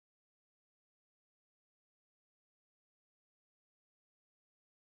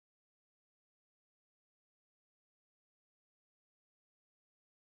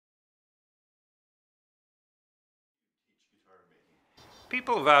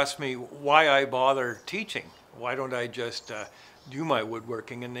People have asked me why I bother teaching. Why don't I just do my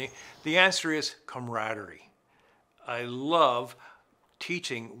woodworking? And the answer is camaraderie. I love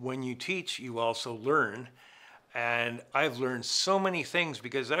teaching. When you teach, you also learn. And I've learned so many things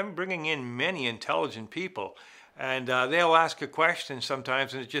because I'm bringing in many intelligent people. And they'll ask a question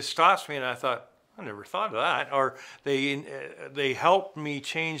sometimes and it just stops me and I thought, I never thought of that. Or they help me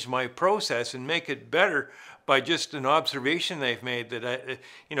change my process and make it better by just an observation they've made that,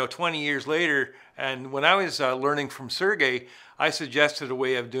 20 years later. And when I was learning from Sergey, I suggested a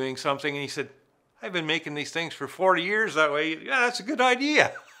way of doing something and he said, I've been making these things for 40 years that way. Yeah, that's a good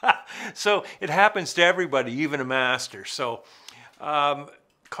idea. So it happens to everybody, even a master. So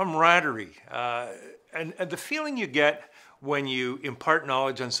camaraderie and the feeling you get when you impart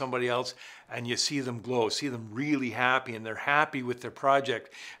knowledge on somebody else and you see them glow, see them really happy and they're happy with their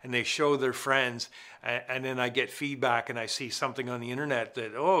project and they show their friends and then I get feedback and I see something on the internet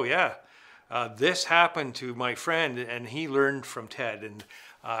that, oh yeah, this happened to my friend and he learned from Ted and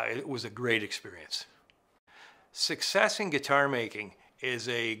it was a great experience. Success in guitar making is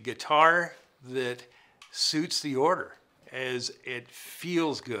a guitar that suits the order, as it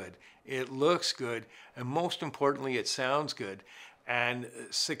feels good, it looks good, and most importantly, it sounds good. And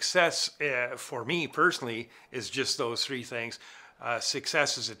success for me personally is just those three things.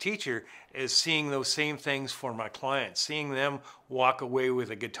 Success as a teacher is seeing those same things for my clients, seeing them walk away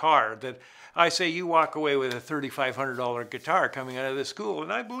with a guitar that I say you walk away with a $3,500 guitar coming out of the school,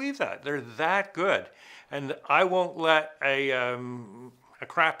 and I believe that. They're that good. And I won't let a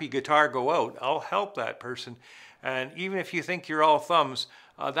crappy guitar go out. I'll help that person. And even if you think you're all thumbs,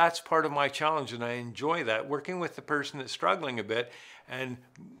 that's part of my challenge, and I enjoy that, working with the person that's struggling a bit and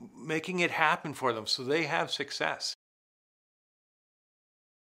making it happen for them so they have success.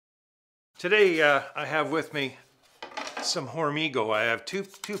 Today I have with me some Hormigo. I have two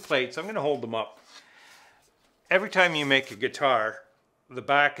plates. I'm going to hold them up. Every time you make a guitar, the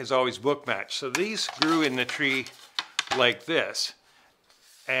back is always book matched. So these grew in the tree like this.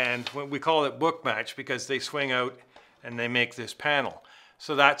 And we call it book match because they swing out and they make this panel.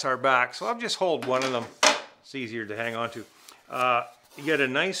 So that's our back. So I'll just hold one of them. It's easier to hang on to. You get a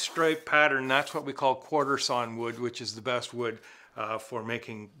nice stripe pattern. That's what we call quarter sawn wood, which is the best wood for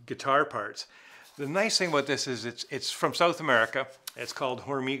making guitar parts. The nice thing about this is it's from South America. It's called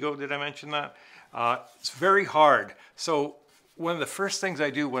Hormigo. Did I mention that? It's very hard. So one of the first things I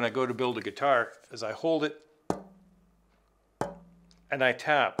do when I go to build a guitar is I hold it and I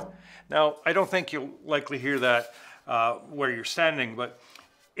tap. Now, I don't think you'll likely hear that where you're standing, but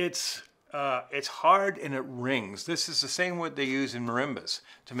it's hard and it rings. This is the same wood they use in marimbas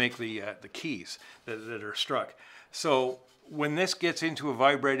to make the keys that are struck. So when this gets into a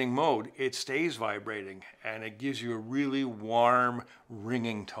vibrating mode, it stays vibrating and it gives you a really warm,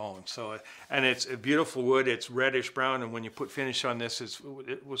 ringing tone. So, and it's a beautiful wood. It's reddish brown, and when you put finish on this,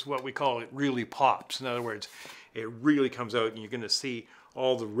 it was what we call it really pops. In other words, it really comes out and you're going to see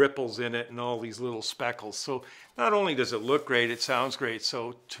all the ripples in it and all these little speckles. So not only does it look great, it sounds great.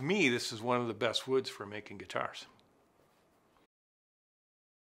 So to me, this is one of the best woods for making guitars.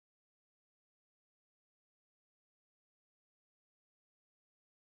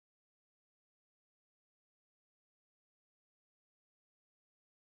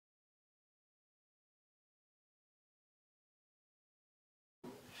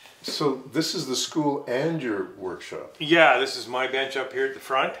 So this is the school and your workshop? Yeah, this is my bench up here at the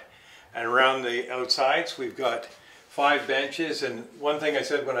front, and around the outsides we've got 5 benches. And one thing I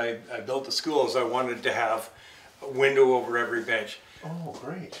said when I built the school is I wanted to have a window over every bench. Oh,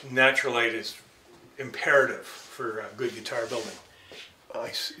 great. Natural light is imperative for good guitar building. I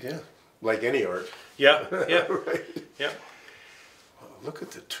see, yeah, like any art. Yeah, yeah, Right. yeah. Look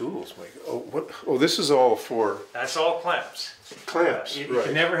at the tools, Mike. Oh, what? Oh, this is all for That's all clamps. clamps, You right?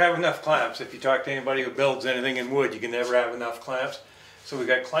 can never have enough clamps. If you talk to anybody who builds anything in wood, you can never have enough clamps. So we've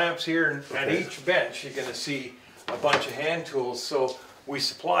got clamps here, and at Okay. each bench you're going to see a bunch of hand tools. So we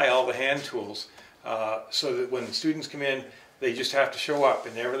supply all the hand tools so that when the students come in, they just have to show up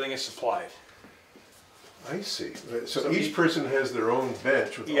and everything is supplied. I see. So each person has their own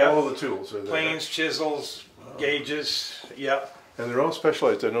bench with Yep. all the tools. Are there? Planes, chisels, gauges, yep. And they're all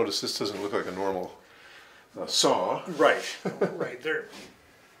specialized. I noticed this doesn't look like a normal saw. Right, right. They're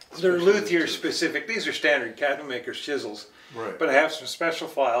luthier specific. These are standard cabinet makers chisels. Right. But I have some special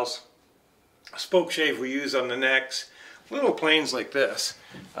files. Spoke shave we use on the necks. Little planes like this.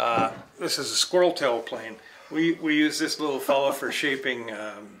 This is a squirrel tail plane. We use this little fella for shaping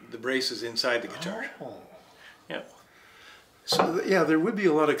the braces inside the guitar. Oh. Yeah. So yeah, there would be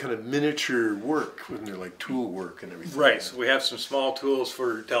a lot of kind of miniature work, wouldn't there, like tool work and everything? Right. So we have some small tools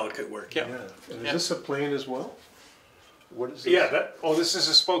for delicate work. Yeah. Yeah. And is this a plane as well? What is this? Yeah. This is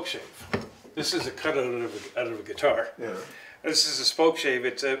a spoke shave. This is a cut out of a guitar. Yeah. This is a spoke shave.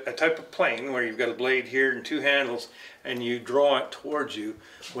 It's a type of plane where you've got a blade here and two handles, and you draw it towards you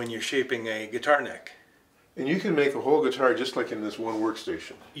when you're shaping a guitar neck. And you can make a whole guitar just like in this one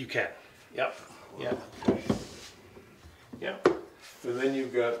workstation. You can. Yep. Yeah. Yeah. And then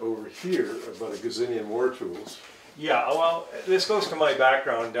you've got over here about a gazillion more tools. Yeah, well, this goes to my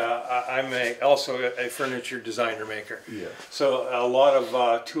background. I'm also a furniture designer maker. Yeah. So a lot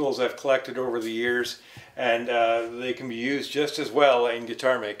of tools I've collected over the years, and they can be used just as well in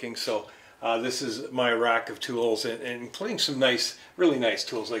guitar making. So this is my rack of tools, and including some nice, really nice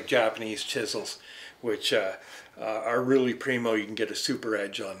tools like Japanese chisels, which are really primo. You can get a super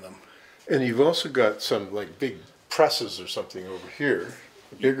edge on them. And you've also got some like big presses or something over here,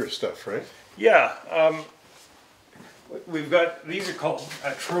 bigger stuff, right? Yeah. We've got, these are called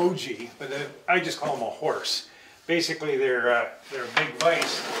a troji, but I just call them a horse. Basically, they're a big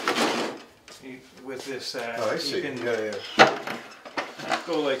vise with this. Oh, I see. You can Yeah.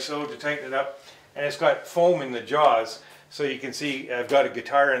 go like so to tighten it up, and it's got foam in the jaws, so you can see I've got a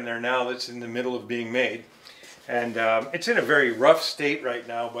guitar in there now that's in the middle of being made, and it's in a very rough state right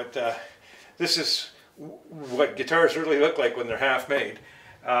now. But this is what guitars really look like when they're half made.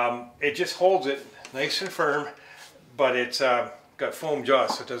 It just holds it nice and firm. But it's got foam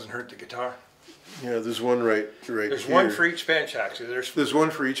jaws, so it doesn't hurt the guitar. Yeah, there's one right There's here. one for each bench, actually. There's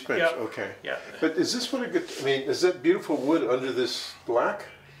one for each bench. Yep. Okay. Yeah. But is this what a good? I mean, is that beautiful wood under this black,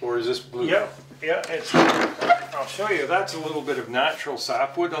 or is this blue? Yeah. Yeah. I'll show you. That's a little bit of natural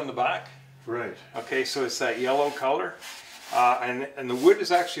sapwood on the back. Right. Okay, so it's that yellow color, and the wood is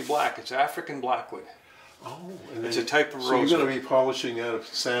actually black. It's African blackwood. Oh. And it's a type of so rose. you're going to be polishing out of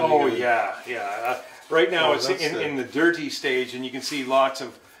sanding. Oh yeah, yeah. Right now it's in the dirty stage, and you can see lots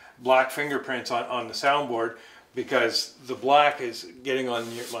of black fingerprints on the soundboard because the black is getting on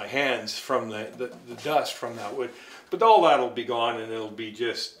my hands from the dust from that wood. But all that'll be gone, and it'll be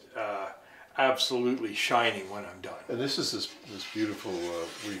just absolutely shining when I'm done. And this is this beautiful, what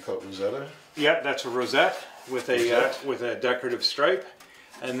do you call it, rosetta? Yeah, that's a rosette with a decorative stripe,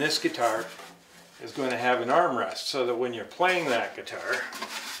 and this guitar is going to have an armrest so that when you're playing that guitar,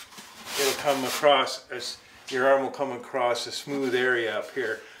 it'll come across as your arm will come across a smooth area up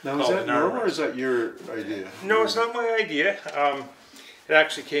here. Now, is that normal or is that your idea? No, it's not my idea. It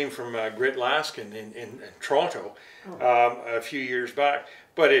actually came from Grit Laskin in Toronto a few years back,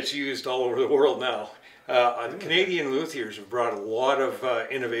 but it's used all over the world now. Canadian luthiers have brought a lot of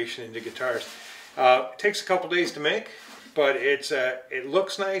innovation into guitars. It takes a couple days to make, but it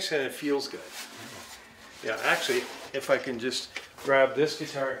looks nice and it feels good. Yeah, actually, if I can just grab this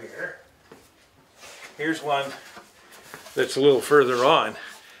guitar here. Here's one that's a little further on,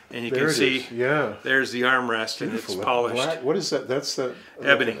 and you can see there's the armrest and it's polished. Black. What is that? That's the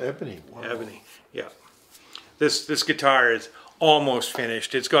ebony. Ebony. Wow. Ebony. Yeah. This guitar is almost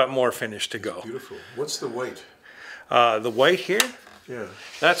finished. It's got more finish to go. Beautiful. What's the white? The white here. Yeah.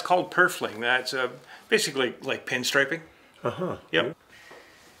 That's called purfling. That's basically like pinstriping. Yep.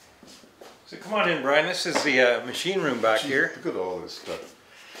 So come on in, Brian. This is the machine room back here. Look at all this stuff.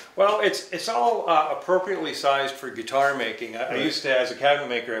 Well, it's all appropriately sized for guitar making. I used to, as a cabinet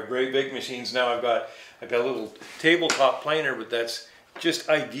maker, have very big machines. Now I've got a little tabletop planer, but that's just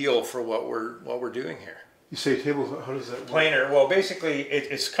ideal for what we're doing here. You say table? How does that work? Planer. Well, basically,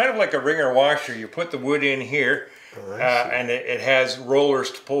 it's kind of like a wringer washer. You put the wood in here, and it has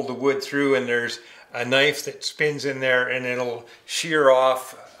rollers to pull the wood through, and there's a knife that spins in there, and it'll shear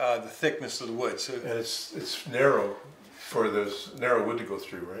off the thickness of the wood. So and it's narrow. For those narrow wood to go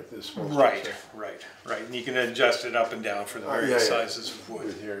through, right? This small right. And you can adjust it up and down for the various sizes of wood.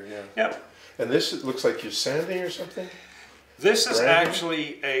 With here, Yep. And this it looks like you're sanding or something? This is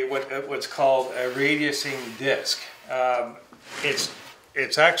actually what's called a radiusing disc.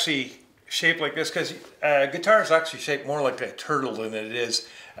 It's actually shaped like this because guitar is actually shaped more like a turtle than it is.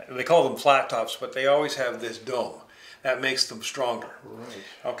 They call them flat tops, but they always have this dome. That makes them stronger. Right.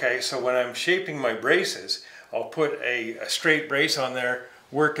 Okay, so when I'm shaping my braces, I'll put a straight brace on there,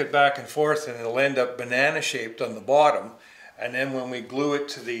 work it back and forth, and it'll end up banana shaped on the bottom. And then when we glue it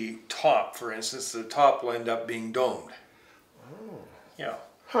to the top, for instance, the top will end up being domed. Oh. Yeah.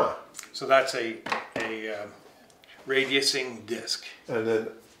 Huh. So that's a radiusing disc. And then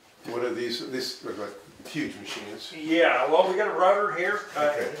what are these? These look like huge machines. Yeah, well, we got a rudder here.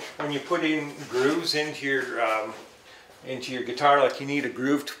 Okay. When you put in grooves into your guitar, like you need a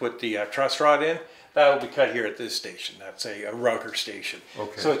groove to put the truss rod in, That'll be cut here at this station. That's a router station.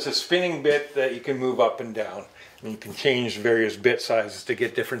 Okay. So it's a spinning bit that you can move up and down. And you can change various bit sizes to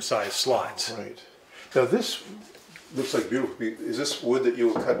get different size slots. Right. Now this looks like beautiful. Is this wood that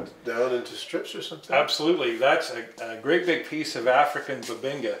you'll cut down into strips or something? Absolutely. That's a great big piece of African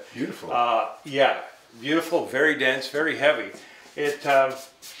babinga. Beautiful. Yeah, beautiful, very dense, very heavy.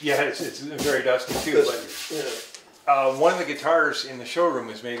 Yeah, it's very dusty too. But one of the guitars in the showroom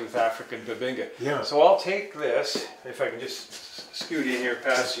is made with African babinga. Yeah. So I'll take this, if I can just scoot in here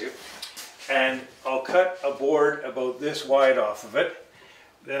past you, and I'll cut a board about this wide off of it.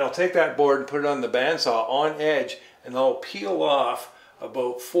 Then I'll take that board and put it on the bandsaw on edge, and I'll peel off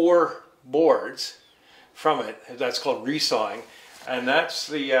about 4 boards from it. That's called resawing. And that's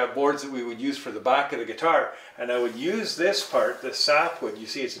the boards that we would use for the back of the guitar. And I would use this part, the sapwood, you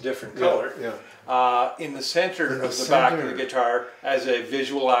see it's a different color, in the center of the back of the guitar as a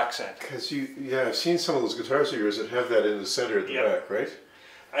visual accent. Because I've seen some of those guitars of yours that have that in the center at the back, right?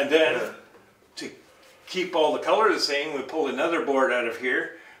 And then to keep all the color the same, we pulled another board out of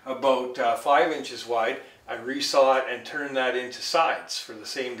here, about 5 inches wide. I resaw it and turn that into sides for the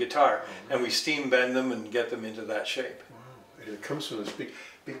same guitar. And we steam bend them and get them into that shape. It comes from this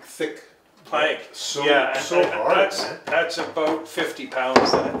big thick plank. So so hard. That's about 50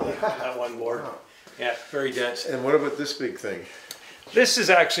 pounds, that one board. Wow. Yeah, very dense. And what about this big thing? This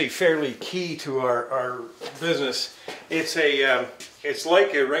is actually fairly key to our business. It's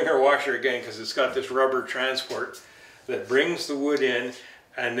like a wringer washer again, because it's got this rubber transport that brings the wood in,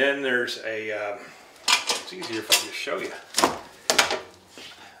 and then there's it's easier if I just show you.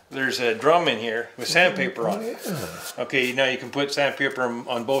 There's a drum in here with sandpaper on it. Okay, now you can put sandpaper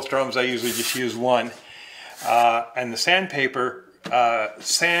on both drums. I usually just use one. And the sandpaper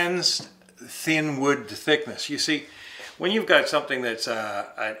sands thin wood to thickness. You see, when you've got something that's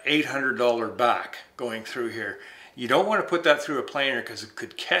an $800 back going through here, you don't want to put that through a planer because it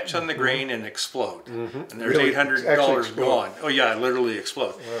could catch on the grain and explode. And there's really? $800 gone. Oh yeah, literally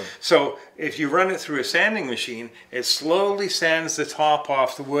explode. Wow. So if you run it through a sanding machine, it slowly sands the top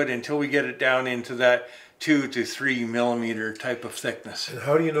off the wood until we get it down into that 2 to 3 millimeter type of thickness. And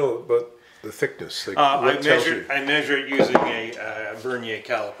how do you know about the thickness? Like, I measure it using a vernier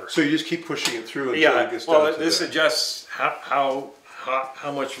caliper. So you just keep pushing it through until it gets down to this adjusts how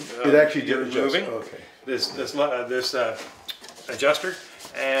much it actually you're adjusts. moving. Okay. This adjuster,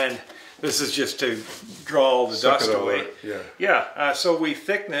 and this is just to draw all the dust away. So we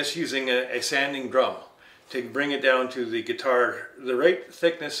thickness using a sanding drum to bring it down to the guitar, the right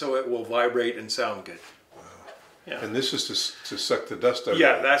thickness, so it will vibrate and sound good. Wow. Yeah. And this is to suck the dust out.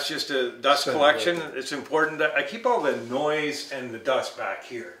 Yeah, that's just a dust collection. It's important that I keep all the noise and the dust back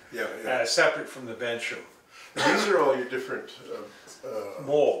here. Separate from the bench room. And these are all your different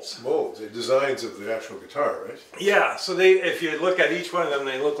molds, designs of the actual guitar, right? Yeah, so if you look at each one of them,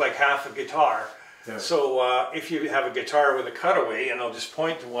 they look like half a guitar. Yeah. So if you have a guitar with a cutaway, and I'll just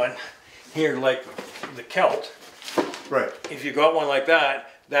point to one here, like the Celt. Right. If you got one like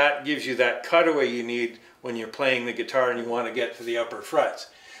that, that gives you that cutaway you need when you're playing the guitar and you want to get to the upper frets.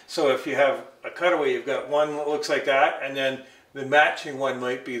 So if you have a cutaway, you've got one that looks like that, and then the matching one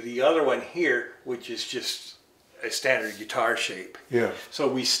might be the other one here, which is just a standard guitar shape. Yeah. So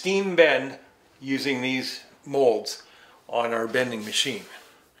we steam bend using these molds on our bending machine.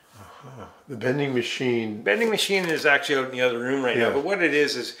 The bending machine. Bending machine is actually out in the other room right now. But what it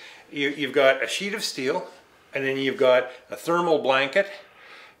is you've got a sheet of steel, and then you've got a thermal blanket.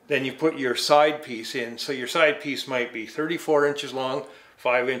 Then you put your side piece in. So your side piece might be 34 inches long,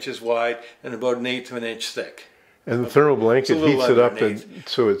 5 inches wide, and about 1/8 of an inch thick. And the thermal blanket heats it up, and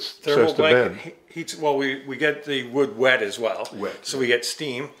so it starts to bend. Well, we get the wood wet as well. So we get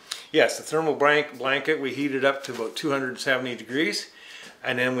steam. Yes, the thermal blanket, we heat it up to about 270 degrees,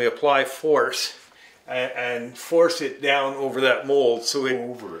 and then we apply force and force it down over that mold. So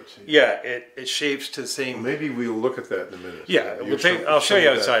it shapes to the same. Well, maybe we'll look at that in a minute. Yeah, I'll show you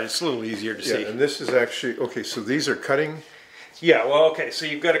outside. It's a little easier to see. And this is actually, okay, so these are cutting. Yeah, well, okay, so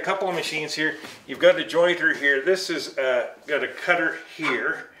you've got a couple of machines here. You've got a jointer here. This has got a cutter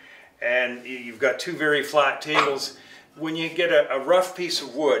here, and you've got 2 very flat tables. When you get a rough piece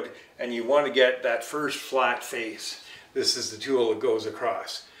of wood and you want to get that first flat face, this is the tool that goes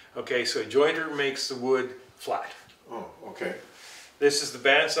across. Okay, so a jointer makes the wood flat. Oh, okay. This is the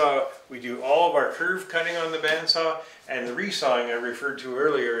bandsaw. We do all of our curve cutting on the bandsaw, and the resawing I referred to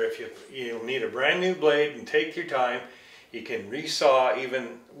earlier. If you need a brand new blade and take your time, you can resaw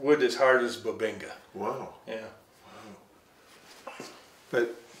even wood as hard as babinga. Wow. Yeah. Wow.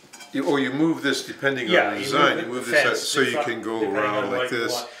 But You move this depending on the design. You move this out so you can go around like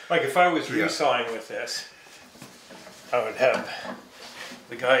this. Like if I was resawing with this, I would have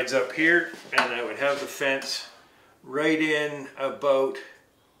the guides up here, and I would have the fence right in about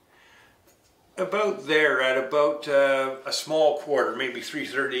there at about a small quarter, maybe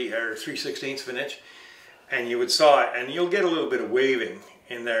 3/30 or 3/16 of an inch, and you would saw it, and you'll get a little bit of waving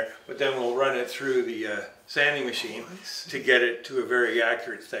in there, but then we'll run it through the sanding machine to get it to a very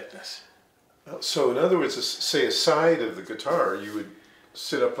accurate thickness. So in other words, say a side of the guitar, you would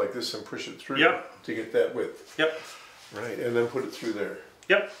sit up like this and push it through to get that width. Yep. Right, and then put it through there.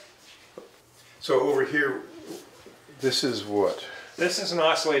 Yep. So over here, this is what? This is an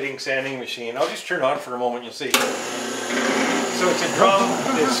oscillating sanding machine. I'll just turn on for a moment, you'll see. So it's a drum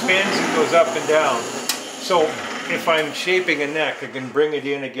that spins and goes up and down. So if I'm shaping a neck, I can bring it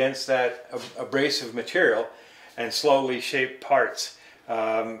in against that abrasive material and slowly shape parts.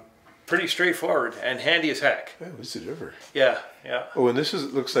 Pretty straightforward and handy as heck. Oh, is it ever? Yeah, yeah. Oh, and this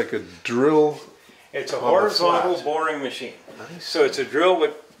looks like a drill. It's a horizontal boring machine. Nice. So it's a drill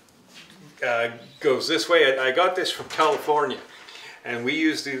that goes this way. I got this from California, and we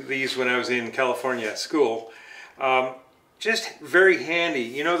used these when I was in California at school. Just very handy.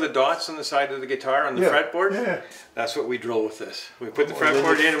 You know the dots on the side of the guitar on the fretboard? Yeah. That's what we drill with this. We put the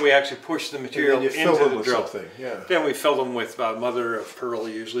fretboard in and we actually push the material into the drill. Then we fill them with mother of pearl,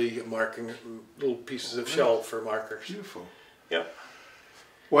 usually, marking little pieces of shell for markers. Beautiful. Yep.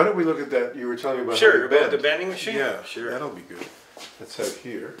 Why don't we look at that? You were telling me about sure, about the bending machine? Yeah, sure. That'll be good. That's out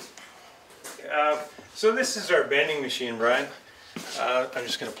here. So this is our bending machine, Brian. I'm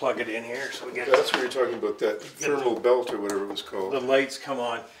just going to plug it in here so we get. That's what you're talking about, that thermal belt or whatever it was called. The lights come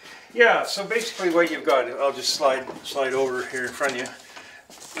on. Yeah. So basically, what you've got, I'll just slide over here in front of you.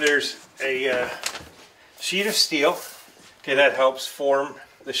 There's a sheet of steel. Okay, that helps form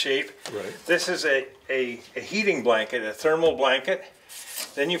the shape. Right. This is a heating blanket, a thermal blanket.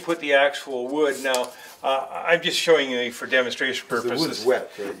 Then you put the actual wood. Now, I'm just showing you for demonstration purposes. The wood's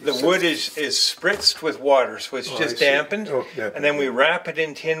wet, right? The wood is spritzed with water, so it's just dampened. Oh, and then we wrap it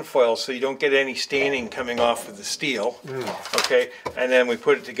in tin foil so you don't get any staining coming off of the steel. Okay, and then we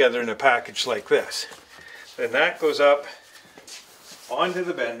put it together in a package like this. Then that goes up onto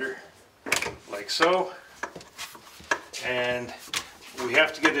the bender, like so. And we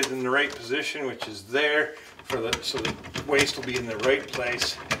have to get it in the right position, which is there, so the waist will be in the right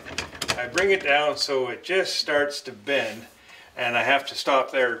place. I bring it down so it just starts to bend, and I have to stop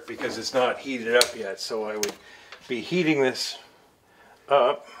there because it's not heated up yet. So I would be heating this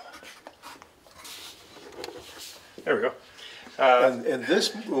up. There we go. And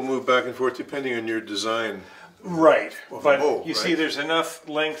this will move back and forth depending on your design. Right, but you see there's enough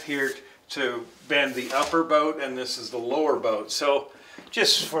length here to bend the upper bout, and this is the lower bout. So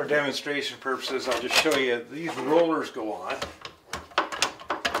just for demonstration purposes, I'll just show you these rollers go on.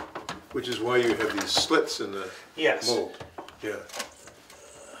 Which is why you have these slits in the mold. Yeah.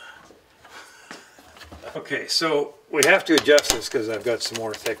 Okay, so we have to adjust this because I've got some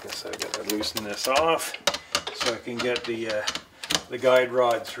more thickness. I've got to loosen this off so I can get the guide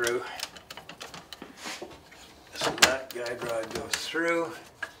rod through. So that guide rod goes through.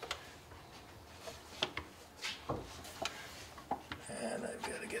 And I've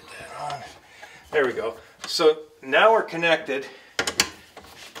got to get that on. There we go. So now we're connected.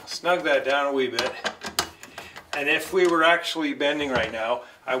 Snug that down a wee bit, and if we were actually bending right now,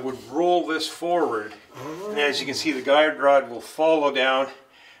 I would roll this forward, and as you can see, the guide rod will follow down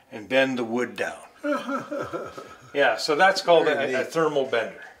and bend the wood down. Yeah, so that's called a thermal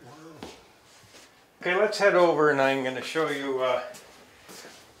bender. Wow. Okay, let's head over, and I'm going to show you a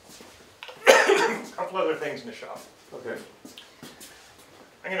couple other things in the shop. Okay.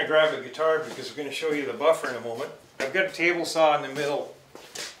 I'm going to grab a guitar because we're going to show you the buffer in a moment. I've got a table saw in the middle.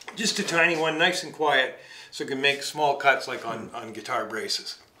 Just a tiny one, nice and quiet, so it can make small cuts like on guitar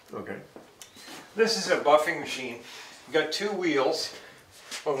braces. Okay. This is a buffing machine. You've got two wheels.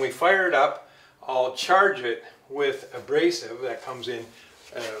 When we fire it up, I'll charge it with abrasive that comes in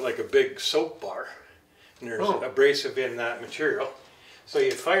like a big soap bar. And there's abrasive in that material. So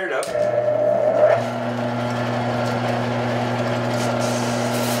you fire it up.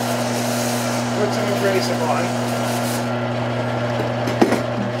 Put some abrasive on.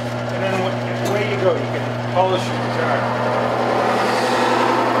 Go. You can polish your guitar.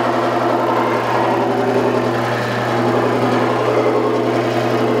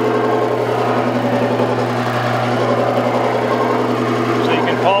 So you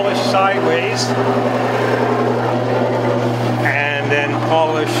can polish sideways and then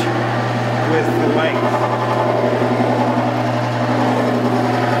polish with the length.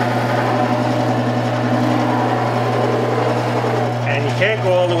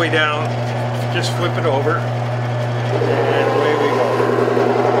 way down, just flip it over, and away we go.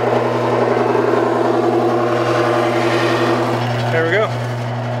 There we go.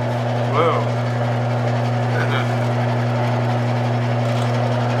 Wow.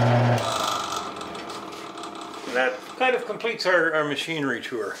 And that kind of completes our machinery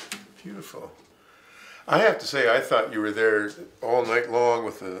tour. Beautiful. I have to say, I thought you were there all night long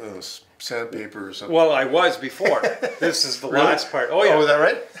with the sandpaper or something. Well, I was before. This is the Really? last part. Oh yeah. Oh, is that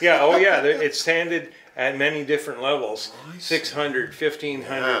right? Yeah, oh yeah. It's sanded at many different levels. 600,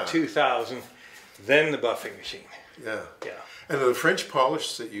 1500, Yeah. 2000. Then the buffing machine. Yeah. Yeah. And the French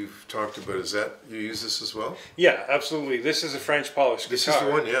polish that you've talked about, is that, you use this as well? Yeah, absolutely. This is a French polished This guitar. is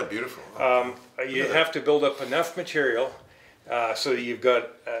the one, yeah, beautiful. You have to build up enough material so that you've got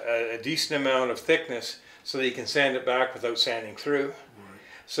a decent amount of thickness so that you can sand it back without sanding through. Right.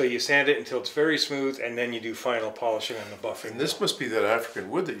 So you sand it until it's very smooth, and then you do final polishing on the buffing. And this must be that African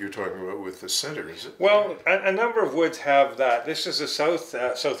wood that you're talking about with the center, is it? Well, a number of woods have that. This is a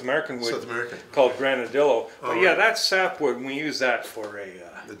South American wood called granadillo. But yeah, that's sapwood, and we use that for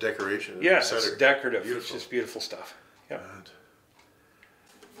the decoration. Yeah, the center. it's decorative. Beautiful. It's just beautiful stuff. Yeah. Right.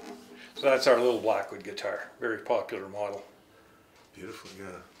 So that's our little Blackwood guitar. Very popular model. Beautiful,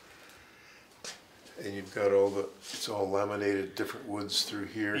 yeah. And you've got all the, it's all laminated, different woods through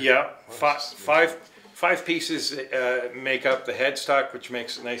here. Yeah, five pieces make up the headstock, which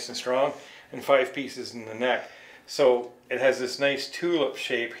makes it nice and strong, and 5 pieces in the neck. So it has this nice tulip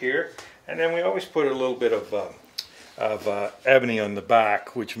shape here, and then we always put a little bit of ebony on the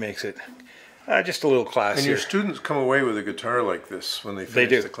back, which makes it just a little classier. And your students come away with a guitar like this when they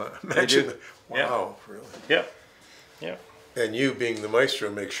finish the class. Imagine that. Wow, yeah. really? Yeah, yeah. And you, being the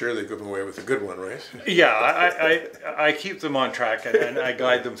maestro, make sure they come away with a good one, right? Yeah, I keep them on track, and I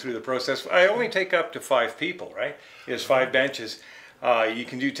guide them through the process. I only take up to 5 people, right? There's 5 benches. You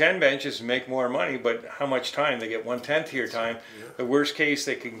can do 10 benches and make more money, but how much time? They get 1/10 of your time. Yeah. The worst case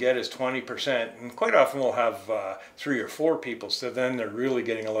they can get is 20%, and quite often we'll have 3 or 4 people, so then they're really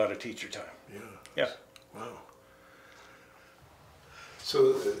getting a lot of teacher time. Yeah. Yeah. Wow.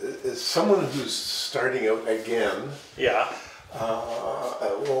 So, as someone who's starting out again, yeah,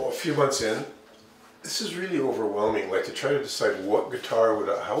 well, a few months in, this is really overwhelming. Like, to try to decide what guitar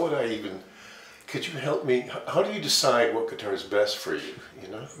how would I even? Could you help me? How do you decide what guitar is best for you? You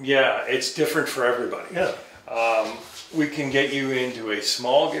know? Yeah, it's different for everybody. Yeah. We can get you into a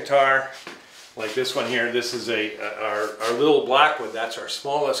small guitar, like this one here. This is our little Blackwood. That's our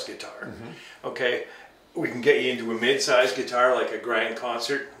smallest guitar. Mm-hmm. Okay. We can get you into a mid-sized guitar, like a grand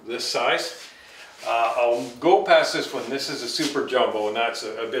concert, this size. I'll go past this one. This is a super jumbo, and that's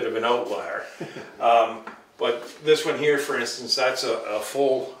a bit of an outlier. But this one here, for instance, that's a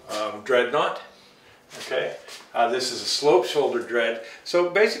full dreadnought. Okay, this is a slope shoulder dread. So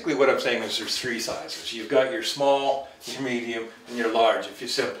basically what I'm saying is there's 3 sizes. You've got your small, your medium, and your large, if you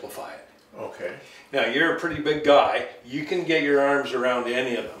simplify it. Okay. Now, you're a pretty big guy. You can get your arms around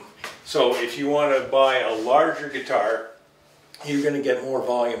any of them. So if you want to buy a larger guitar, you're going to get more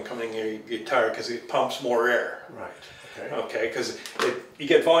volume coming in your guitar because it pumps more air. Right. Okay. Okay, because you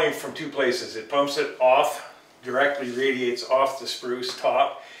get volume from 2 places. It pumps it off, directly radiates off the spruce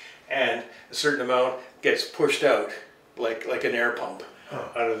top, and a certain amount gets pushed out like an air pump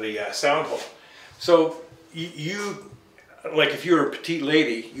out of the sound hole. So you, like if you were a petite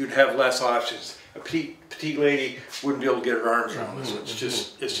lady, you'd have less options. A petite lady wouldn't be able to get her arms around this.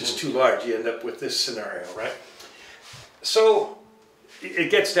 It's just too large. You end up with this scenario, right? So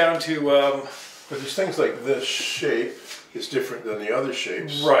it gets down to. But there's things like this shape is different than the other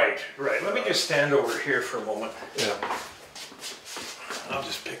shapes. Right, right. Let me just stand over here for a moment. Yeah. I'll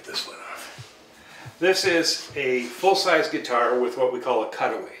just pick this one off. This is a full-size guitar with what we call a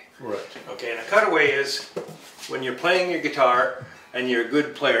cutaway. Right. Okay, and a cutaway is when you're playing your guitar and you're a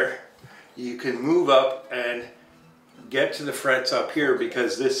good player, you can move up and get to the frets up here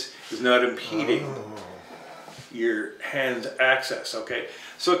because this is not impeding your hand access, okay?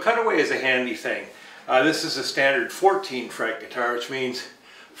 So a cutaway is a handy thing. This is a standard 14 fret guitar, which means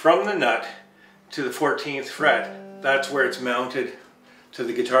from the nut to the 14th fret, that's where it's mounted to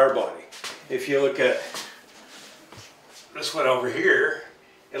the guitar body. If you look at this one over here,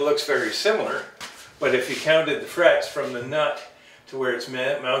 it looks very similar, but if you counted the frets from the nut to where it's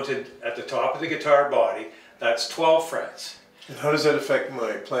mounted at the top of the guitar body, that's 12 frets. And how does that affect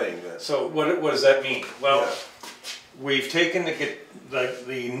my playing then? So what does that mean? Well, we've taken the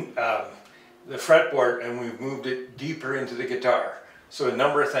fretboard and we've moved it deeper into the guitar. So a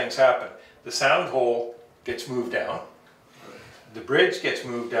number of things happen. The sound hole gets moved down. The bridge gets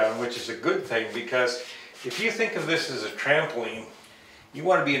moved down, which is a good thing because if you think of this as a trampoline, you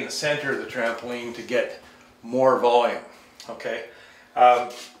want to be in the center of the trampoline to get more volume, okay?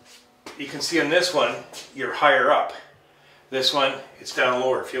 You can see on this one, you're higher up. This one, it's down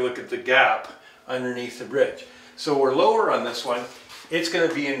lower. If you look at the gap underneath the bridge. So we're lower on this one. It's going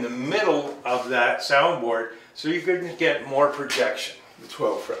to be in the middle of that soundboard, so you're going to get more projection. The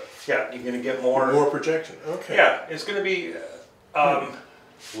 12 fret. Yeah, you're going to get more projection. Okay. Yeah, it's going to be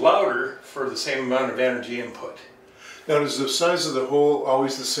louder for the same amount of energy input. Now, is the size of the hole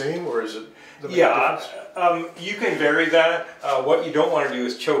always the same, or is it the big difference? You can vary that. What you don't want to do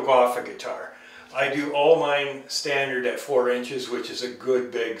is choke off a guitar. I do all mine standard at 4 inches, which is a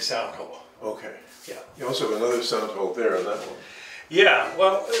good big sound hole. Okay. Yeah. You also have another sound hole there on that one. Yeah,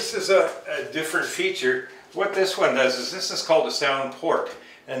 well, this is a different feature. What this one does is this is called a sound port,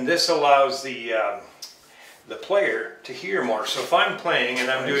 and this allows the player to hear more. So if I'm playing and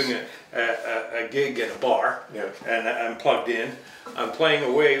I'm doing a gig in a bar, and I'm plugged in, I'm playing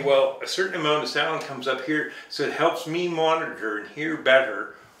away, well, a certain amount of sound comes up here, so it helps me monitor and hear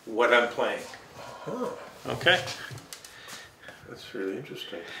better what I'm playing. Okay? That's really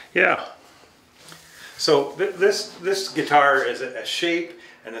interesting. Yeah. So this guitar is a shape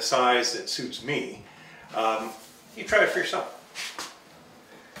and a size that suits me. You try it for yourself.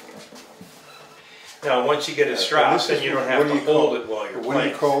 Now, once you get it strapped, then you don't have to hold it while you're playing. What do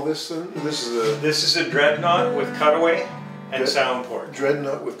you call this then? This is a dreadnought with cutaway and sound port.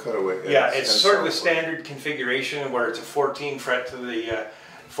 Dreadnought with cutaway. Yeah, it's sort of a standard configuration where it's a 14 fret to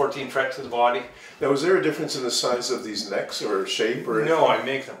the body. Now, is there a difference in the size of these necks or shape or anything? No, I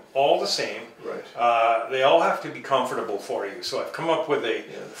make them all the same. Right. They all have to be comfortable for you. So I've come up with a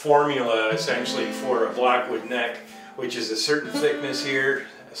formula essentially for a Blackwood neck, which is a certain thickness here,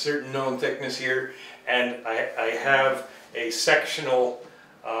 a certain known thickness here, and I have a sectional,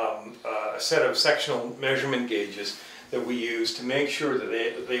 set of sectional measurement gauges that we use to make sure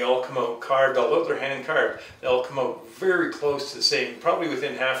that they all come out carved, although they're hand carved, they all come out very close to the same, probably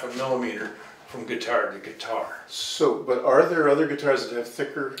within 0.5 millimeter from guitar to guitar. So, but are there other guitars that have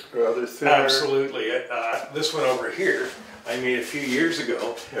thicker or other thinner? Absolutely. This one over here, I made a few years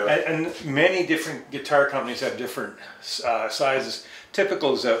ago, and many different guitar companies have different sizes.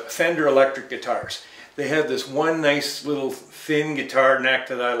 Typical is Fender electric guitars. They have this one nice little thin guitar neck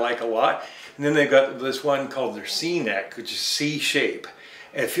that I like a lot, and then they've got this one called their C neck, which is C shape.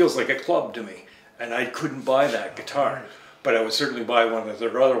 And it feels like a club to me, and I couldn't buy that guitar. But I would certainly buy one of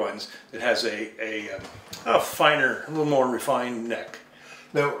their other ones that has a finer, a little more refined neck.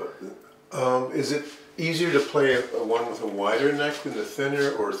 Now, is it easier to play a one with a wider neck than the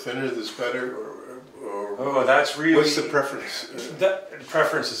thinner, or thinner that's better, or oh, that's really... What's the preference?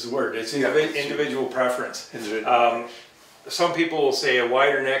 Preference is the word. It's individual preference. Some people will say a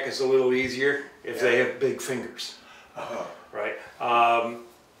wider neck is a little easier if they have big fingers. Right?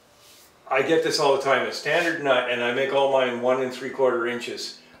 I get this all the time, a standard nut, and I make all mine 1 3/4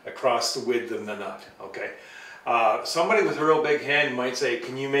 inches across the width of the nut, okay? Somebody with a real big hand might say,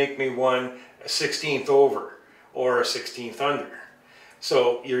 can you make me one a 16th over or a 16th under?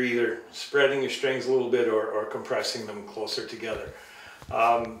 So you're either spreading your strings a little bit or compressing them closer together.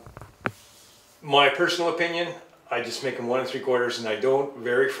 My personal opinion, I just make them 1 3/4, and I don't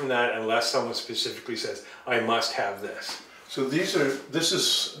vary from that unless someone specifically says, I must have this. So this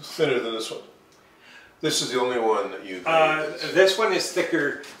is thinner than this one. This is the only one that you this one is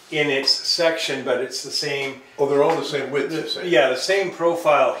thicker in its section, but it's the same. Oh, they're all the same width, you're saying? Yeah, the same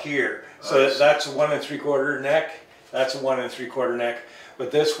profile here. So that's a 1 3/4 neck. That's a 1 3/4 neck.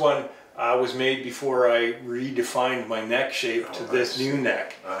 But this one was made before I redefined my neck shape to this new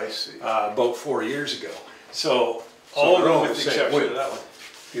neck. I see. About 4 years ago. So all of them with the exception of that one.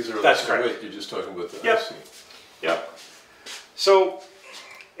 These are all That's the same correct. width. You're just talking about the. Yep. I see. Yep. So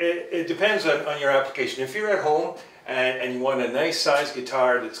it depends on your application. If you're at home and you want a nice size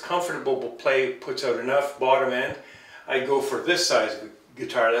guitar that's comfortable to play, puts out enough bottom end, I go for this size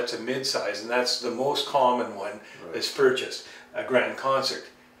guitar. That's a mid-size, and that's the most common one that's purchased, a grand concert.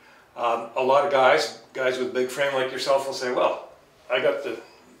 A lot of guys with big frame like yourself will say, well, I got the...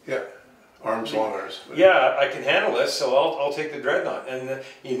 Arms, long arms. Yeah, I can handle this, so I'll take the dreadnought. And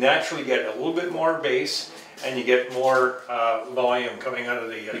you naturally get a little bit more bass, and you get more volume coming out of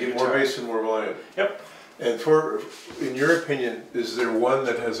the guitar. You get more bass and more volume. Yep. And in your opinion, is there one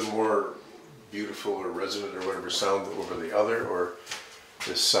that has a more beautiful or resonant or whatever sound over the other, or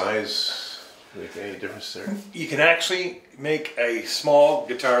the size make any difference there? You can actually make a small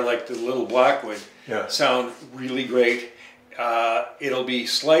guitar like the little Blackwood sound really great. It'll be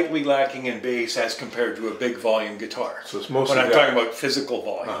slightly lacking in bass as compared to a big volume guitar. So it's mostly when I'm talking about physical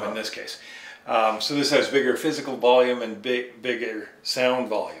volume in this case. So this has bigger physical volume and bigger sound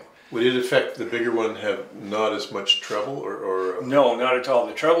volume. Would it affect the bigger one have not as much treble or No, not at all.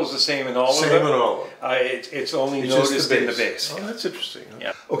 The treble's the same in all of them. same in all of them? It's only It's just noticed in the bass. Oh, that's interesting.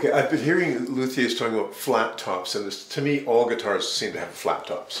 Yeah. Okay, I've been hearing luthiers talking about flat tops, and to me, all guitars seem to have a flat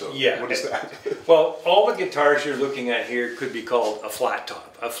top. So, Yeah. what is that? Well, all the guitars you're looking at here could be called a flat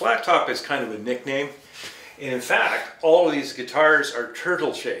top. A flat top is kind of a nickname. And in fact, all of these guitars are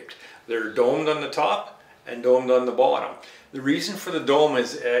turtle shaped. They're domed on the top and domed on the bottom. The reason for the dome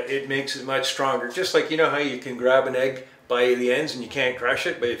is it makes it much stronger. Just like, you know how you can grab an egg by the ends and you can't crush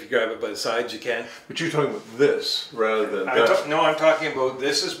it, but if you grab it by the sides, you can. But you're talking about this rather than that. No, I'm talking about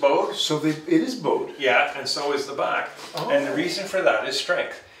this is bowed. So it is bowed. Yeah, and so is the back. Oh. And the reason for that is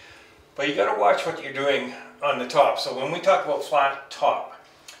strength. But you got to watch what you're doing on the top. So when we talk about flat top,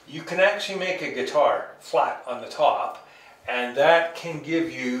 you can actually make a guitar flat on the top, and that can give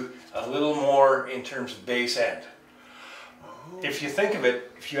you a little more in terms of bass end. If you think of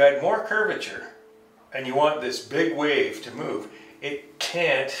it, if you add more curvature and you want this big wave to move, it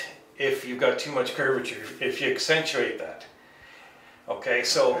can't if you've got too much curvature, if you accentuate that. Okay,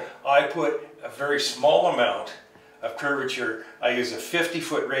 so I put a very small amount of curvature. I use a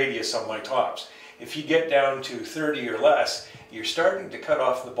 50-foot radius on my tops. If you get down to 30 or less, you're starting to cut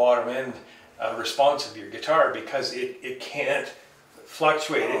off the bottom end response of your guitar because it can't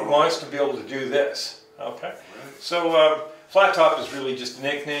fluctuate. It wants to be able to do this. Okay, so flat top is really just a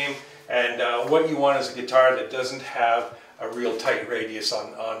nickname, and what you want is a guitar that doesn't have a real tight radius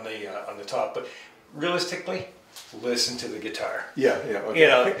on the top. But realistically, listen to the guitar. Yeah, yeah. Okay. You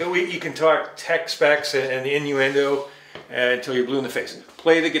know, you can talk tech specs and innuendo until you're blue in the face.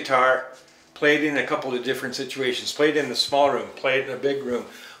 Play the guitar, play it in a couple of different situations. Play it in the small room, play it in a big room,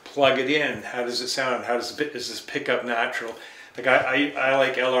 plug it in. How does it sound? How does is this pickup natural? Like I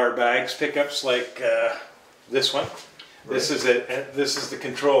like LR Baggs pickups like this one. Right. This is the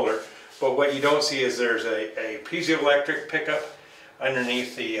controller. But what you don't see is there's a piezoelectric pickup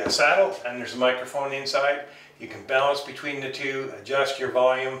underneath the saddle, and there's a microphone inside. You can balance between the two, adjust your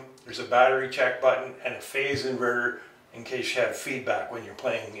volume. There's a battery check button and a phase inverter in case you have feedback when you're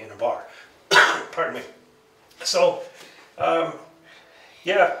playing in a bar. Pardon me. So,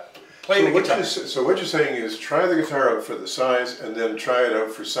 yeah, play the guitar. So what you're saying is try the guitar out for the size and then try it out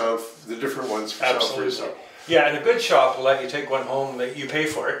for sound, the different ones for sound for yourself. Yeah, and a good shop will let you take one home that you pay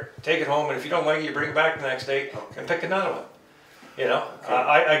for it, take it home, and if you don't like it, you bring it back the next day and pick another one. You know, okay.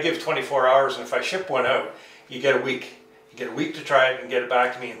 I give 24 hours, and if I ship one out, you get a week. You get a week to try it and get it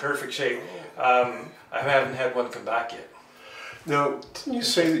back to me in perfect shape. I haven't had one come back yet. Now, didn't you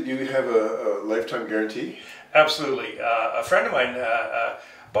say that you have a lifetime guarantee? Absolutely. A friend of mine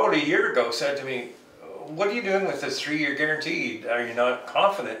about a year ago said to me, "What are you doing with this 3-year guarantee? Are you not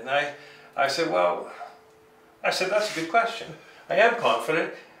confident?" And I said, "Well," that's a good question. I am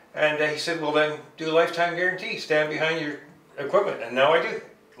confident. And he said, "Well then, do a lifetime guarantee. Stand behind your equipment." And now I do.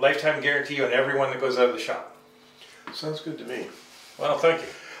 Lifetime guarantee on every one that goes out of the shop. Sounds good to me. Well, thank you.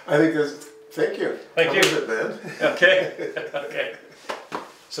 I think that's, thank you. Thank you. It, man. Okay. Okay.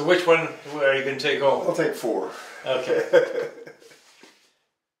 So which one are you going to take home? I'll take 4. Okay.